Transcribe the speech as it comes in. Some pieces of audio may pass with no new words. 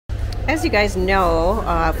As you guys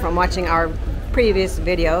know from watching our previous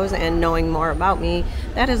videos and knowing more about me,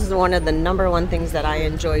 that is one of the #1 things that I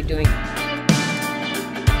enjoy doing.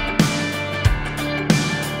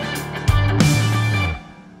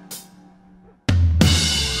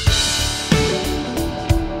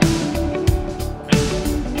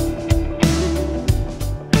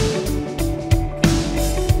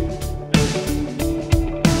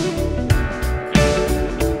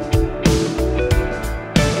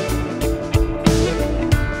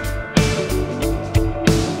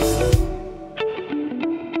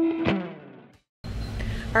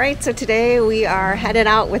 Alright, so today we are headed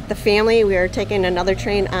out with the family. We are taking another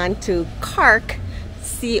train on to Cork,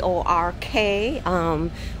 C-O-R-K,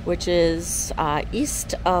 which is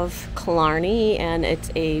east of Killarney, and it's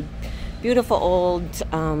a beautiful old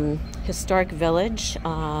historic village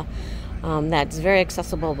that's very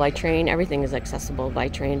accessible by train. Everything is accessible by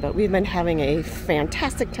train, but we've been having a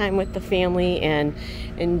fantastic time with the family and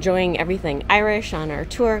enjoying everything Irish on our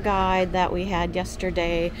tour guide that we had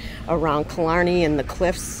yesterday around Killarney and the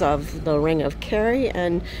cliffs of the Ring of Kerry,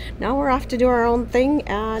 and now we're off to do our own thing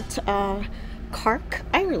at Cork,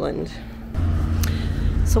 Ireland.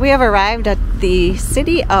 So we have arrived at the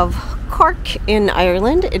city of Cork in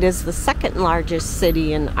Ireland. It is the second largest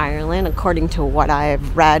city in Ireland, according to what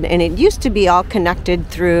I've read, and it used to be all connected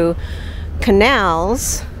through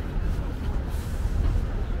canals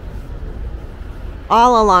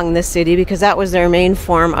all along the city because that was their main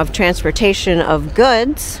form of transportation of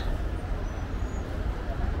goods.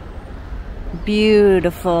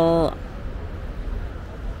 Beautiful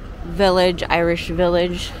village, Irish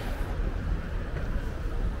village.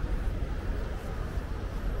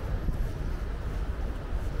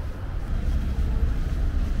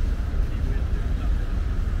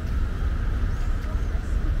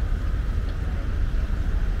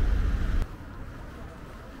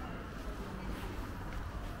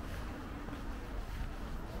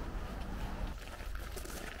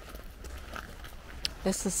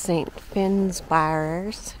 This is St. Finn's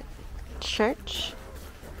Barrers Church.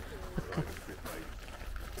 Okay.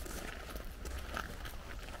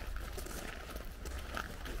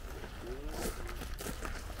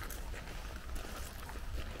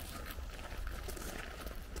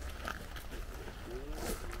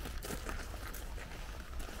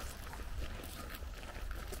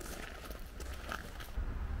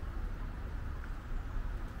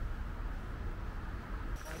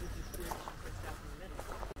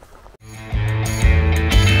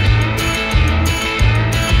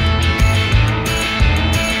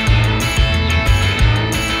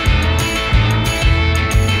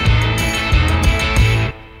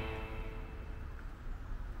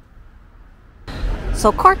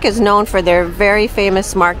 So Cork is known for their very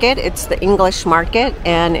famous market. It's the English market,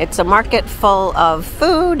 and it's a market full of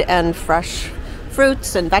food and fresh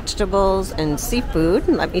fruits and vegetables and seafood.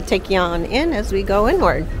 Let me take you on in as we go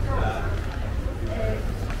inward.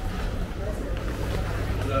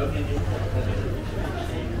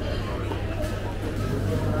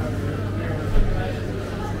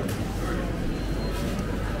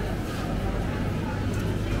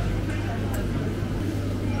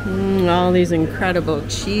 All these incredible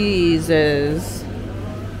cheeses.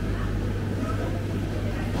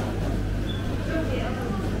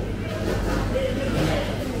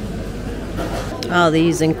 All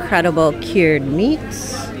these incredible cured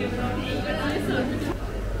meats.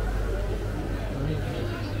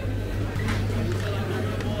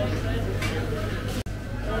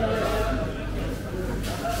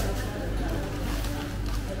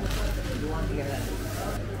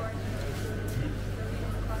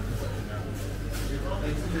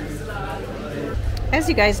 As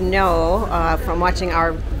you guys know from watching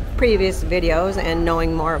our previous videos and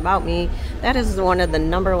knowing more about me, that is one of the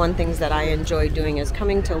 #1 things that I enjoy doing, is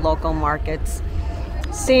coming to local markets,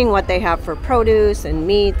 seeing what they have for produce and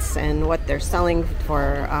meats and what they're selling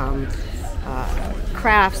for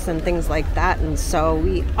crafts and things like that. And so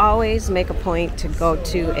we always make a point to go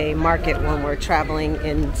to a market when we're traveling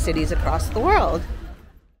in cities across the world.